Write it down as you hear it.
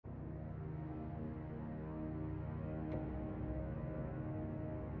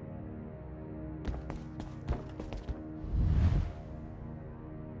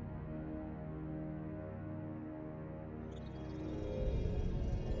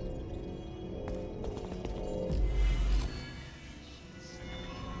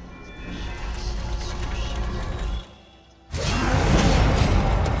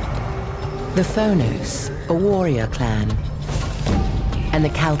The Phonos, a warrior clan, and the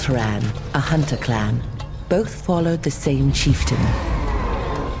Kaltaran, a hunter clan, both followed the same chieftain.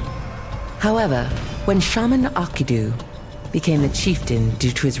 However, when Shaman Akidu became the chieftain due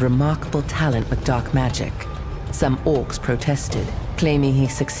to his remarkable talent with dark magic, some orcs protested, claiming he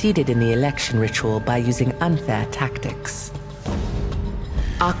succeeded in the election ritual by using unfair tactics.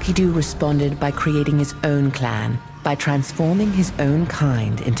 Akidu responded by creating his own clan, by transforming his own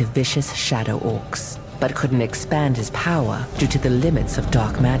kind into vicious shadow orcs, but couldn't expand his power due to the limits of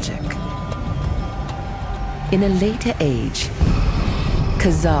dark magic. In a later age,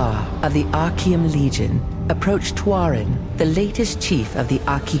 Khazar of the Archeum Legion approached Tuarin, the latest chief of the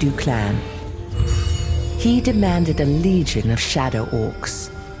Akidu clan. He demanded a legion of shadow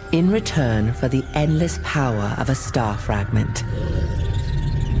orcs in return for the endless power of a star fragment.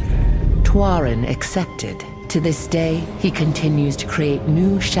 Tuarin accepted. To this day, he continues to create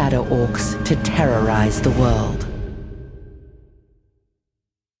new shadow orcs to terrorize the world.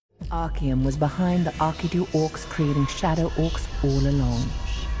 Archeum was behind the Akidu orcs creating shadow orcs all along.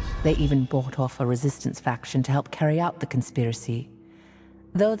 They even bought off a resistance faction to help carry out the conspiracy.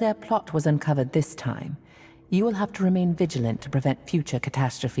 Though their plot was uncovered this time, you will have to remain vigilant to prevent future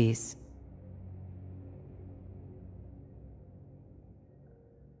catastrophes.